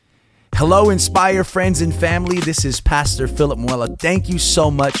Hello, Inspire friends and family. This is Pastor Philip Muella. Thank you so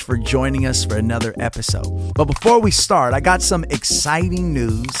much for joining us for another episode. But before we start, I got some exciting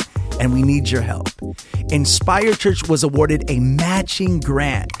news and we need your help. Inspire Church was awarded a matching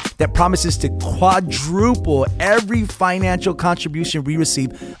grant that promises to quadruple every financial contribution we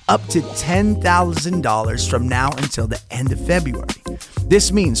receive up to $10,000 from now until the end of February.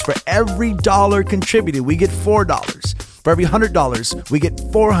 This means for every dollar contributed, we get $4. For every $100, we get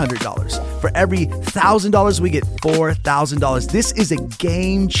 $400. For every $1,000, we get $4,000. This is a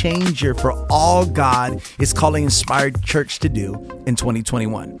game changer for all God is calling Inspired Church to do in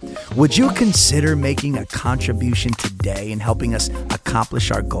 2021. Would you consider making a contribution today and helping us accomplish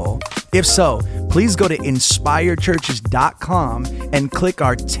our goal? If so, please go to inspirechurches.com and click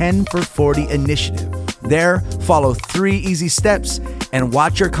our 10 for 40 initiative. There, follow 3 easy steps and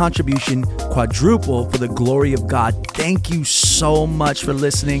watch your contribution quadruple for the glory of God. Thank you so much for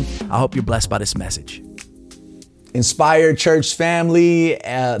listening. I hope you're blessed by this message. Inspired Church family,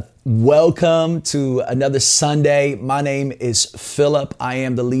 welcome to another Sunday. My name is Philip. I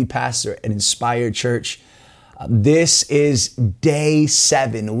am the lead pastor at Inspired Church. This is day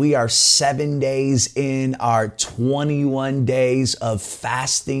 7. We are 7 days in our 21 days of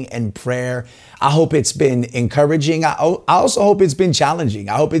fasting and prayer. I hope it's been encouraging. I also hope it's been challenging.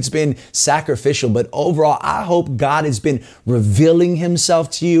 I hope it's been sacrificial. But overall, I hope God has been revealing himself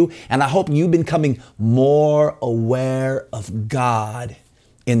to you. And I hope you've been becoming more aware of God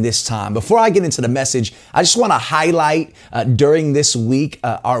in this time. Before I get into the message, I just want to highlight during this week,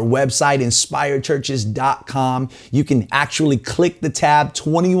 our website, inspirechurches.com. You can actually click the tab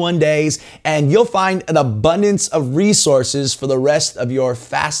 21 days and you'll find an abundance of resources for the rest of your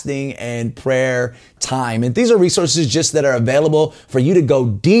fasting and prayer time. And these are resources just that are available for you to go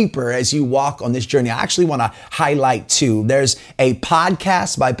deeper as you walk on this journey. I actually want to highlight 2. There's a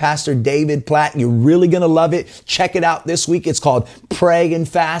podcast by Pastor David Platt. You're really going to love it. Check it out this week. It's called Pray and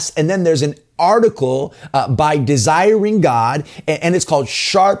Fast. And then there's an article by Desiring God, and it's called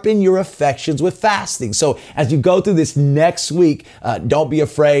Sharpen Your Affections with Fasting. So as you go through this next week, don't be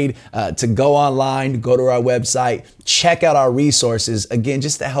afraid to go online, go to our website, check out our resources, again,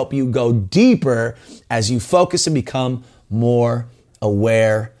 just to help you go deeper as you focus and become more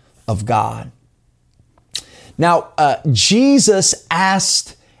aware of God. Now, Jesus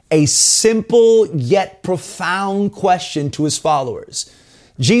asked a simple yet profound question to his followers.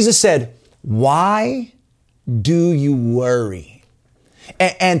 Jesus said, "Why do you worry?"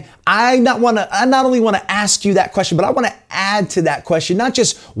 And I not only want to ask you that question, but I want to add to that question, not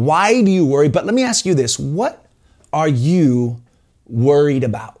just why do you worry, but let me ask you this. What are you worried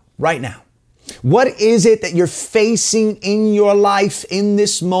about right now? What is it that you're facing in your life in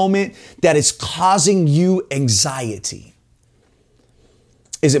this moment that is causing you anxiety?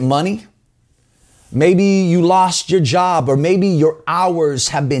 Is it money? Maybe you lost your job, or maybe your hours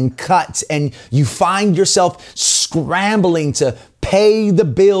have been cut and you find yourself scrambling to pay the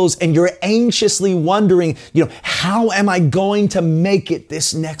bills and you're anxiously wondering, how am I going to make it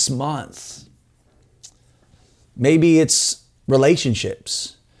this next month? Maybe it's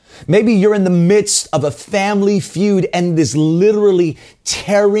relationships. Maybe you're in the midst of a family feud and it is literally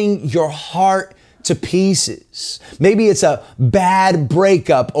tearing your heart to pieces. Maybe it's a bad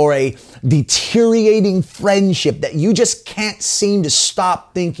breakup or a deteriorating friendship that you just can't seem to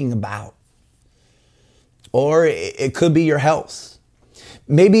stop thinking about. Or it could be your health.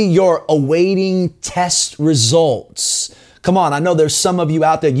 Maybe you're awaiting test results. Come on, I know there's some of you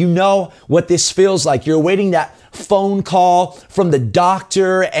out there, you know what this feels like. You're awaiting that phone call from the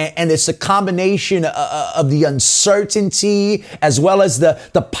doctor, and it's a combination of the uncertainty as well as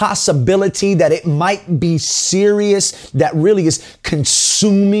the possibility that it might be serious, that really is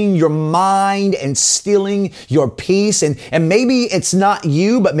consuming your mind and stealing your peace. And maybe it's not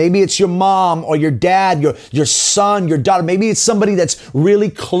you, but maybe it's your mom or your dad, your son, your daughter. Maybe it's somebody that's really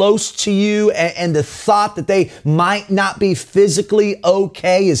close to you, and the thought that they might not be physically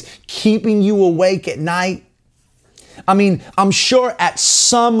okay is keeping you awake at night. I mean, I'm sure at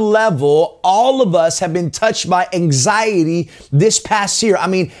some level, all of us have been touched by anxiety this past year. I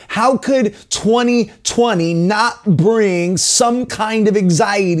mean, how could 2020 not bring some kind of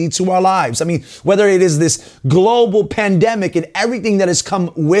anxiety to our lives? I mean, whether it is this global pandemic and everything that has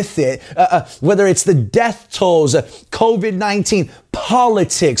come with it, whether it's the death tolls, COVID-19,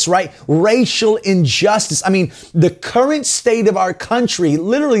 politics, right? Racial injustice. I mean, the current state of our country,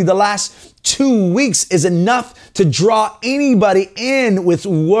 literally the last 2 weeks is enough to draw anybody in with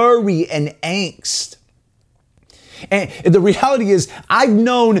worry and angst. And the reality is, I've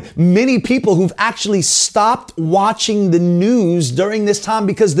known many people who've actually stopped watching the news during this time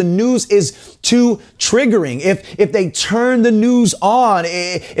because the news is too triggering. If they turn the news on,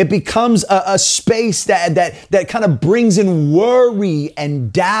 it becomes a space that kind of brings in worry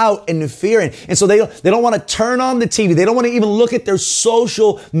and doubt and fear. And so they don't want to turn on the TV. They don't want to even look at their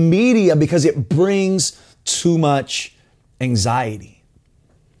social media because it brings too much anxiety.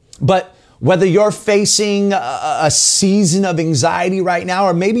 But whether you're facing a season of anxiety right now,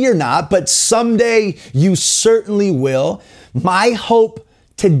 or maybe you're not, but someday you certainly will, my hope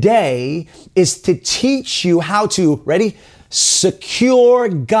today is to teach you how to, ready, secure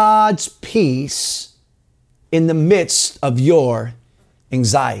God's peace in the midst of your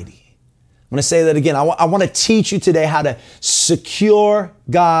anxiety. I'm going to say that again. I want to teach you today how to secure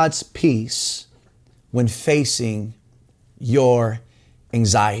God's peace when facing your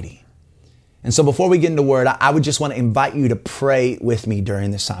anxiety. And so before we get into word, I would just want to invite you to pray with me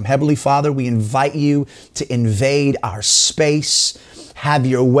during this time. Heavenly Father, we invite you to invade our space. Have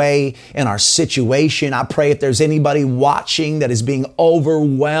your way in our situation. I pray if there's anybody watching that is being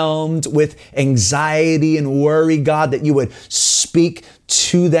overwhelmed with anxiety and worry, God, that you would speak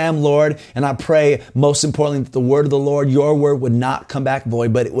to them, Lord. And I pray, most importantly, that the word of the Lord, your word, would not come back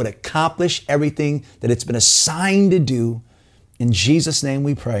void, but it would accomplish everything that it's been assigned to do. In Jesus' name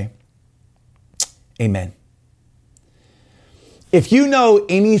we pray. Amen. If you know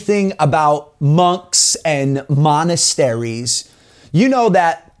anything about monks and monasteries, you know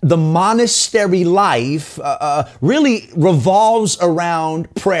that the monastery life really revolves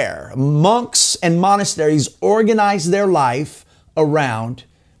around prayer. Monks and monasteries organize their life around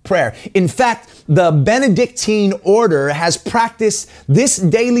prayer. In fact, the Benedictine order has practiced this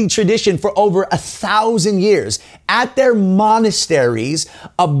daily tradition for over 1,000 years. At their monasteries,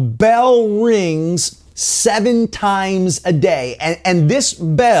 a bell rings 7 times a day. And this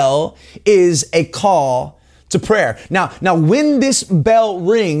bell is a call to prayer. Now, when this bell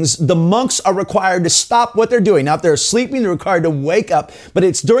rings, the monks are required to stop what they're doing. Now, if they're sleeping, they're required to wake up, but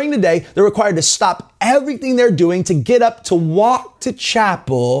it's during the day, they're required to stop everything they're doing to get up, to walk to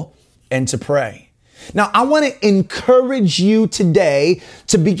chapel and to pray. Now, I want to encourage you today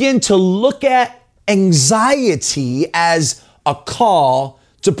to begin to look at anxiety as a call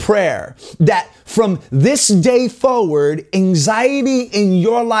to prayer. That from this day forward, anxiety in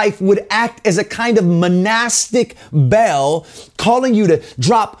your life would act as a kind of monastic bell, calling you to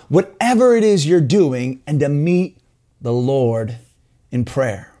drop whatever it is you're doing and to meet the Lord in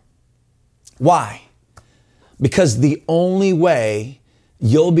prayer. Why? Because the only way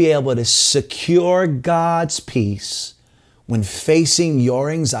you'll be able to secure God's peace when facing your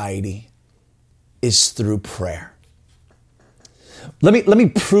anxiety is through prayer. Let me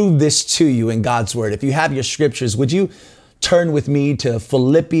prove this to you in God's word. If you have your scriptures, would you turn with me to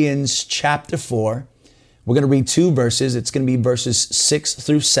Philippians chapter 4? We're going to read 2 verses. It's going to be verses 6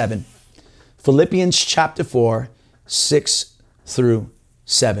 through 7. Philippians chapter 4, 6 through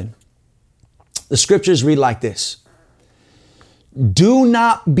 7. The scriptures read like this. Do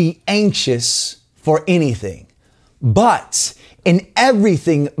not be anxious for anything, but in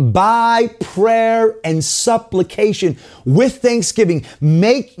everything, by prayer and supplication, with thanksgiving,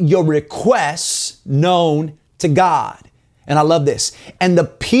 make your requests known to God. And I love this. And the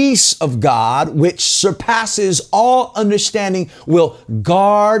peace of God, which surpasses all understanding, will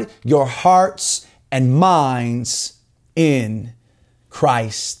guard your hearts and minds in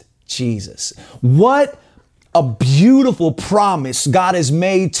Christ Jesus. What a beautiful promise God has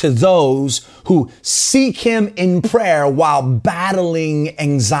made to those who seek Him in prayer while battling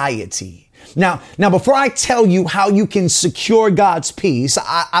anxiety. Now, before I tell you how you can secure God's peace,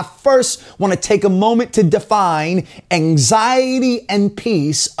 I first want to take a moment to define anxiety and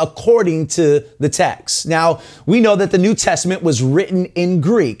peace according to the text. Now, we know that the New Testament was written in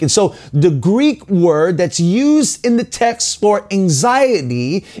Greek. And so the Greek word that's used in the text for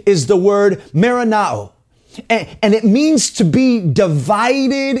anxiety is the word meronao. And it means to be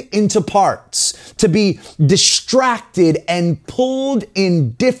divided into parts, to be distracted and pulled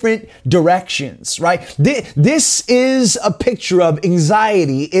in different directions, right? This is a picture of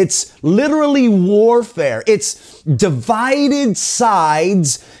anxiety. It's literally warfare. It's divided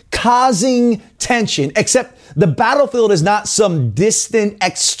sides causing tension, except the battlefield is not some distant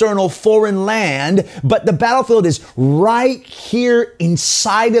external foreign land, but the battlefield is right here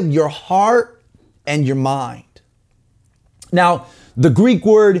inside of your heart and your mind. Now, the Greek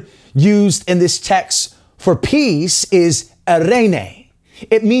word used in this text for peace is eirene.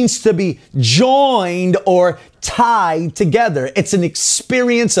 It means to be joined or tied together. It's an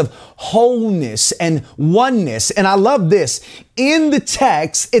experience of wholeness and oneness. And I love this. In the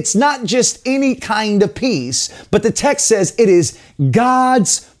text, it's not just any kind of peace, but the text says it is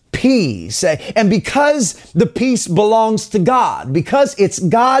God's peace. And because the peace belongs to God, because it's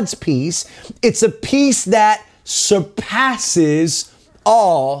God's peace, it's a peace that surpasses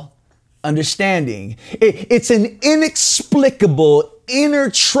all understanding. It's an inexplicable inner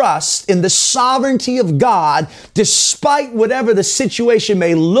trust in the sovereignty of God, despite whatever the situation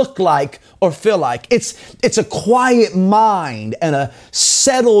may look like or feel like. It's a quiet mind and a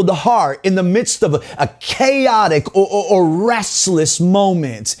settled heart in the midst of a chaotic or restless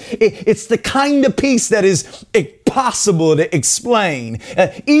moment. It's the kind of peace that is impossible to explain.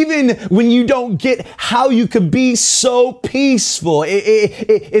 Even when you don't get how you could be so peaceful,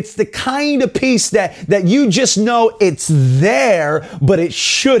 it's the kind of peace that you just know it's there, but it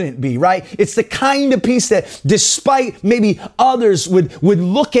shouldn't be, right? It's the kind of peace that despite maybe others would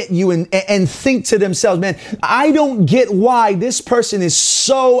look at you and think to themselves, man, I don't get why this person is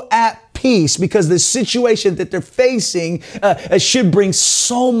so at peace, because the situation that they're facing should bring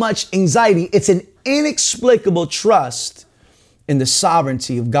so much anxiety. It's an inexplicable trust in the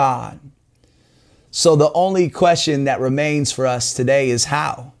sovereignty of God. So the only question that remains for us today is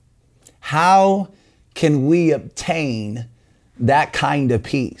how? How can we obtain that kind of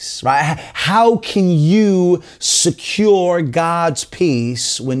peace, right? How can you secure God's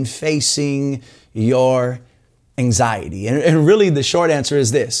peace when facing your anxiety? And really the short answer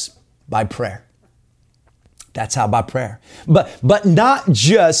is this: by prayer. That's how, by prayer. But not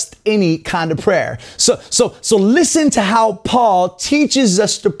just any kind of prayer. So listen to how Paul teaches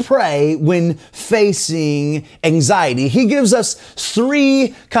us to pray when facing anxiety. He gives us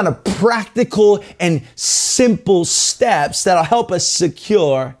 3 kind of practical and simple steps that'll help us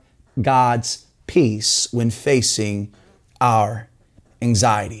secure God's peace when facing our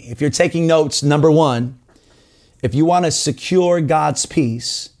anxiety. If you're taking notes, number 1, if you want to secure God's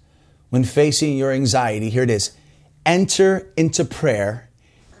peace when facing your anxiety, here it is: enter into prayer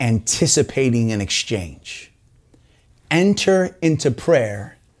anticipating an exchange. Enter into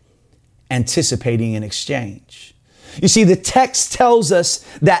prayer anticipating an exchange. You see, the text tells us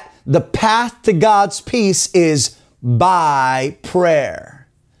that the path to God's peace is by prayer.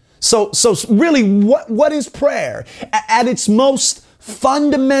 So really, what is prayer? At its most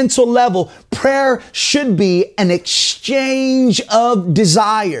fundamental level, prayer should be an exchange of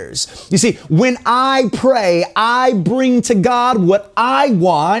desires. You see, when I pray, I bring to God what I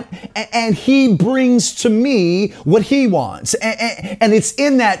want, and He brings to me what He wants. And it's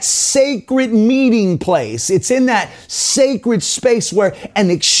in that sacred meeting place. It's in that sacred space where an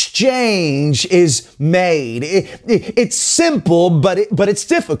exchange is made. It's simple, but it's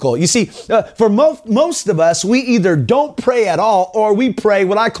difficult. You see, for most of us, we either don't pray at all, or we pray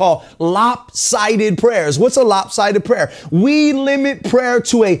what I call lopsided prayers. What's a lopsided prayer? We limit prayer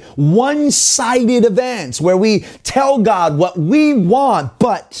to a one-sided event where we tell God what we want,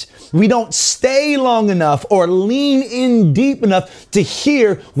 but we don't stay long enough or lean in deep enough to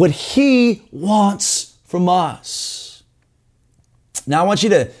hear what He wants from us. Now, I want you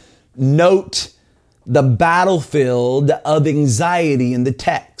to note the battlefield of anxiety in the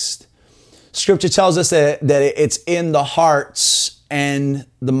text. Scripture tells us that it's in the hearts and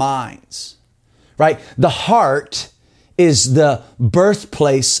the minds, right? The heart is the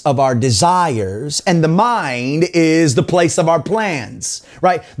birthplace of our desires, and the mind is the place of our plans,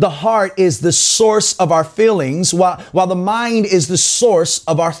 right? The heart is the source of our feelings, while the mind is the source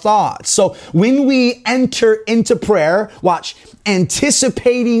of our thoughts. So when we enter into prayer, watch,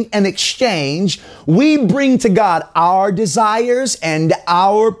 anticipating an exchange, we bring to God our desires and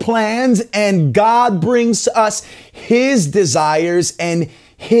our plans, and God brings to us His desires and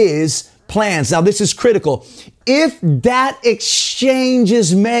His plans. Now, this is critical. If that exchange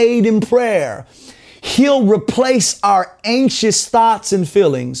is made in prayer, He'll replace our anxious thoughts and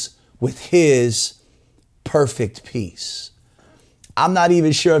feelings with His perfect peace. I'm not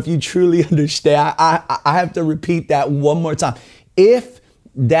even sure if you truly understand. I have to repeat that one more time. If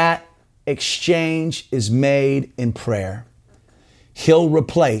that exchange is made in prayer, He'll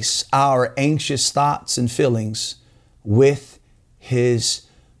replace our anxious thoughts and feelings with His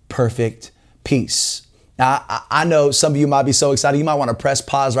perfect peace. Now, I know some of you might be so excited. You might want to press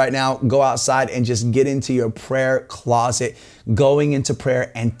pause right now, go outside and just get into your prayer closet, going into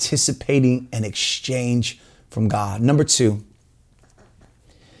prayer, anticipating an exchange from God. Number 2,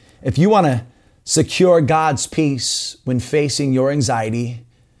 if you want to secure God's peace when facing your anxiety,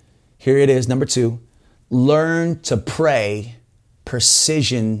 here it is. Number 2, learn to pray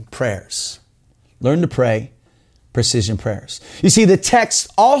precision prayers. Learn to pray precision prayers. You see, the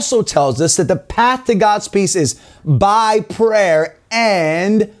text also tells us that the path to God's peace is by prayer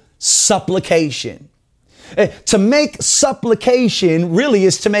and supplication. To make supplication really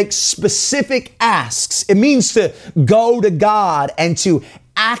is to make specific asks. It means to go to God and to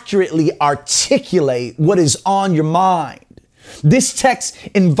accurately articulate what is on your mind. This text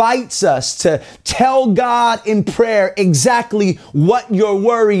invites us to tell God in prayer exactly what you're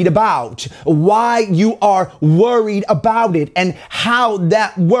worried about, why you are worried about it, and how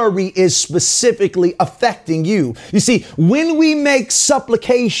that worry is specifically affecting you. You see, when we make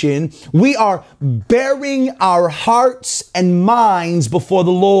supplication, we are bearing our hearts and minds before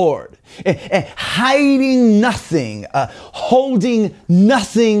the Lord, hiding nothing, holding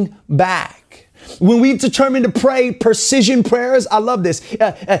nothing back. When we determine to pray precision prayers, I love this.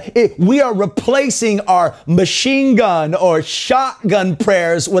 We are replacing our machine gun or shotgun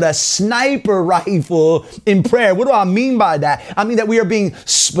prayers with a sniper rifle in prayer. What do I mean by that? I mean that we are being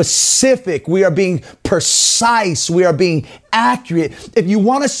specific. We are being precise. We are being accurate. If you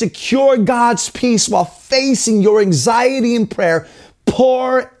want to secure God's peace while facing your anxiety in prayer,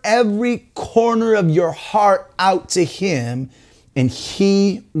 pour every corner of your heart out to Him, and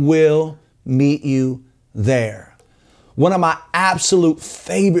He will meet you there. One of my absolute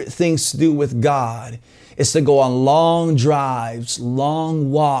favorite things to do with God is to go on long drives, long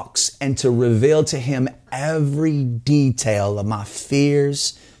walks, and to reveal to Him every detail of my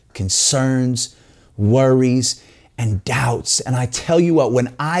fears, concerns, worries, and doubts. And I tell you what,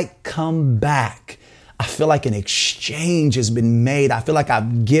 when I come back, I feel like an exchange has been made. I feel like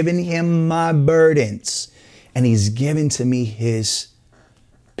I've given Him my burdens and He's given to me His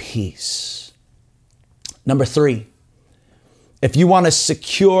peace. Number 3, if you want to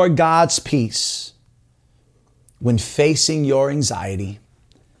secure God's peace when facing your anxiety,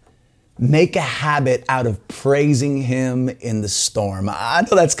 make a habit out of praising Him in the storm. I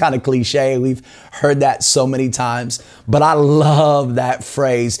know that's kind of cliche. We've heard that so many times, but I love that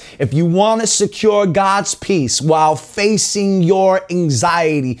phrase. If you want to secure God's peace while facing your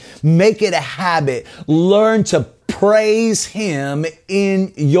anxiety, make it a habit. Learn to praise Him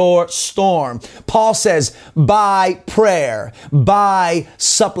in your storm. Paul says, by prayer, by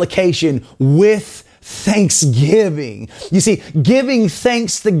supplication, with thanksgiving. You see, giving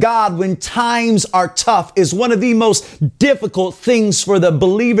thanks to God when times are tough is one of the most difficult things for the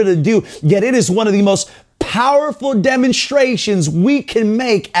believer to do, yet it is one of the most powerful demonstrations we can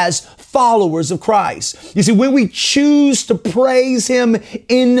make as followers of Christ. You see, when we choose to praise Him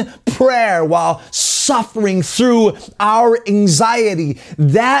in prayer while suffering through our anxiety,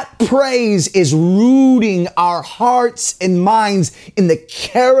 that praise is rooting our hearts and minds in the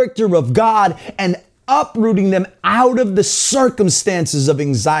character of God and uprooting them out of the circumstances of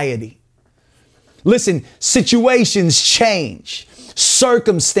anxiety. Listen, situations change.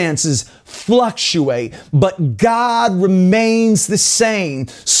 Circumstances fluctuate, but God remains the same.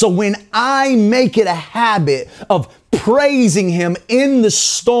 So when I make it a habit of praising Him in the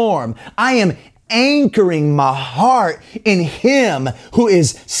storm, I am anchoring my heart in Him who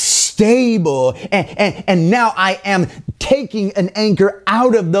is stable. And now I am taking an anchor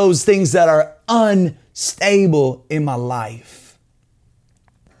out of those things that are unstable in my life.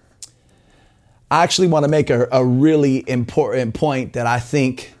 I actually want to make a really important point that I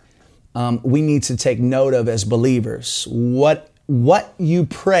think we need to take note of as believers. What you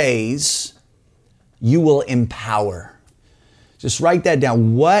praise, you will empower. Just write that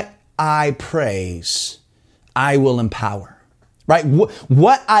down. What I praise, I will empower. Right?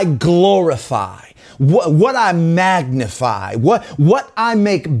 What I glorify, what I magnify, what I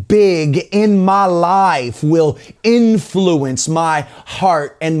make big in my life will influence my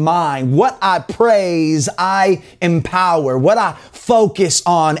heart and mind. What I praise, I empower. What I focus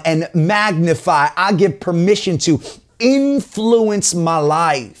on and magnify, I give permission to influence my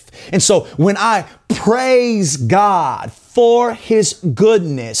life. And so when I praise God for His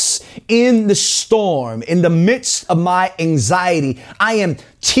goodness in the storm, in the midst of my anxiety, I am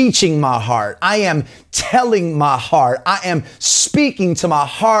teaching my heart. I am telling my heart. I am speaking to my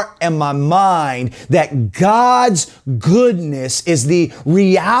heart and my mind that God's goodness is the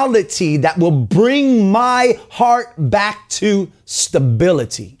reality that will bring my heart back to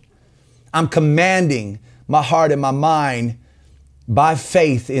stability. I'm commanding my heart and my mind by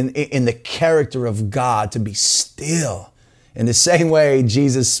faith in the character of God to be still. In the same way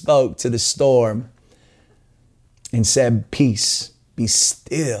Jesus spoke to the storm and said, peace, be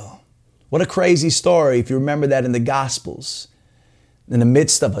still. What a crazy story if you remember that in the Gospels. In the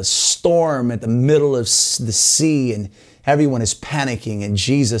midst of a storm at the middle of the sea, and everyone is panicking and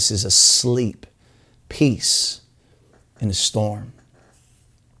Jesus is asleep. Peace in the storm.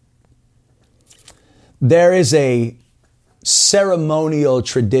 There is a ceremonial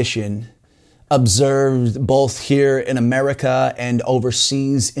tradition observed both here in America and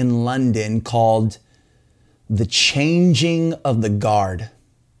overseas in London called the changing of the guard.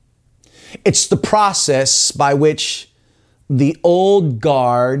 It's the process by which the old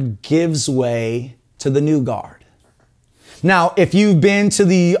guard gives way to the new guard. Now, if you've been to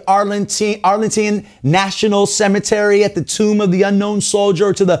the Arlington National Cemetery at the Tomb of the Unknown Soldier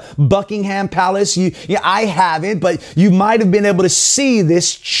or to the Buckingham Palace, I haven't, but you might have been able to see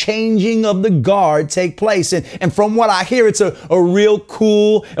this changing of the guard take place. And from what I hear, it's a real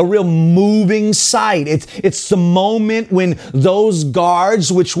cool, a real moving sight. It's the moment when those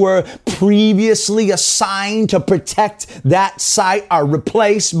guards, which were previously assigned to protect that site, are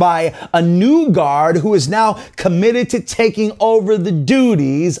replaced by a new guard who is now committed to taking over the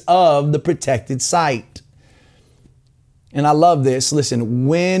duties of the protected site. And I love this. Listen,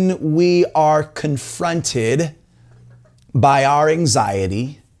 when we are confronted by our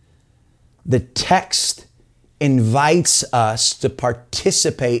anxiety, the text invites us to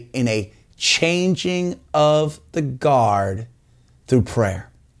participate in a changing of the guard through prayer.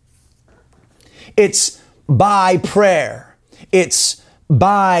 It's by prayer. It's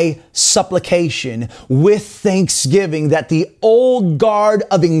by supplication with thanksgiving that the old guard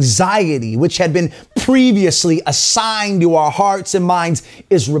of anxiety, which had been previously assigned to our hearts and minds,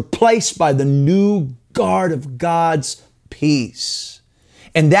 is replaced by the new guard of God's peace.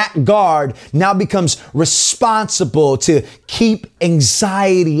 And that guard now becomes responsible to keep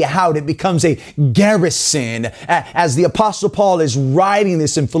anxiety out. It becomes a garrison. As the Apostle Paul is writing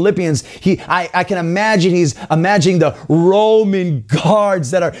this in Philippians, I can imagine he's imagining the Roman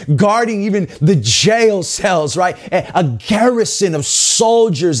guards that are guarding even the jail cells, right? A garrison of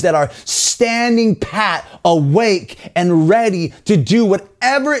soldiers that are standing pat, awake, and ready to do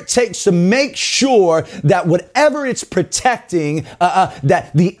whatever it takes to make sure that whatever it's protecting, that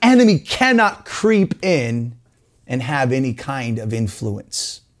the enemy cannot creep in and have any kind of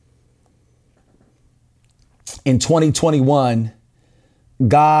influence. In 2021,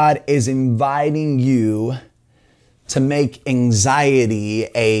 God is inviting you to make anxiety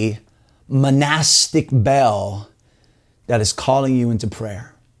a monastic bell that is calling you into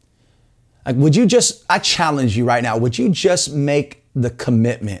prayer. Like, I challenge you right now, would you just make the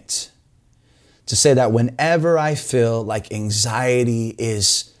commitment to say that whenever I feel like anxiety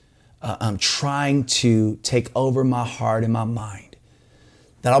is trying to take over my heart and my mind,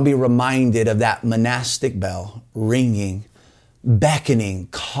 that I'll be reminded of that monastic bell ringing, beckoning,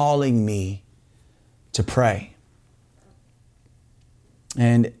 calling me to pray.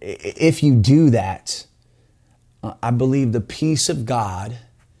 And if you do that, I believe the peace of God,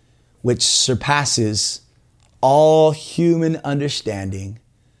 which surpasses all human understanding,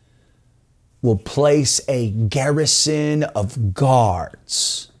 will place a garrison of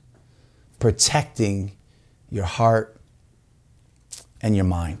guards protecting your heart and your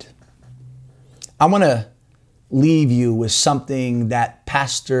mind. I want to leave you with something that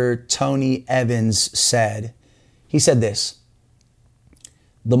Pastor Tony Evans said. He said this: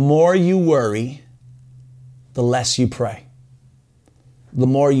 the more you worry, the less you pray. The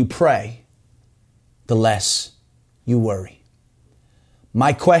more you pray, the less you worry.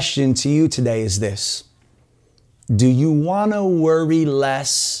 My question to you today is this: do you want to worry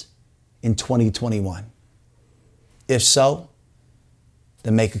less in 2021? If so,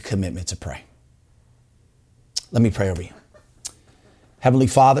 then make a commitment to pray. Let me pray over you. Heavenly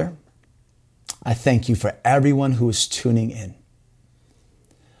Father, I thank you for everyone who is tuning in.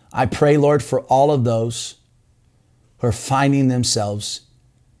 I pray, Lord, for all of those who are finding themselves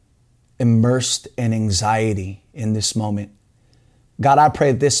immersed in anxiety in this moment. God, I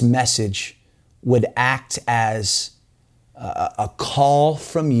pray that this message would act as a call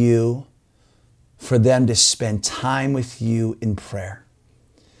from you for them to spend time with you in prayer.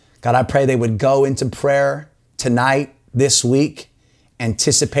 God, I pray they would go into prayer tonight, this week,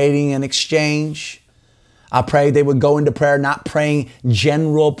 anticipating an exchange. I pray they would go into prayer not praying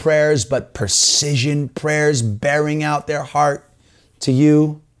general prayers, but precision prayers, bearing out their heart to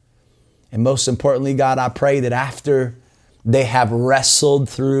you. And most importantly, God, I pray that after they have wrestled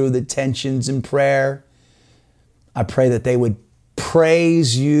through the tensions in prayer, I pray that they would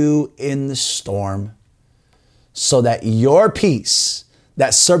praise you in the storm so that your peace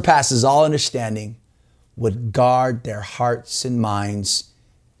that surpasses all understanding would guard their hearts and minds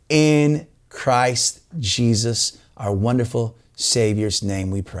in Christ Jesus, our wonderful Savior's name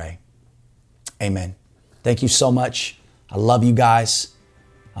we pray. Amen. Thank you so much I love you guys.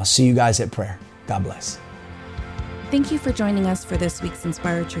 I'll see you guys at prayer. God bless. Thank you for joining us for this week's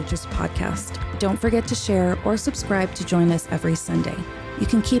Inspired Churches podcast. Don't forget to share or subscribe to join us every Sunday. You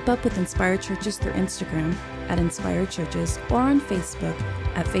can keep up with Inspired Churches through Instagram at Inspired Churches or on Facebook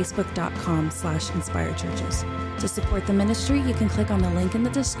at facebook.com/inspiredchurches. To support the ministry, you can click on the link in the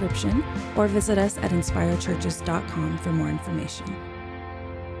description or visit us at inspiredchurches.com for more information.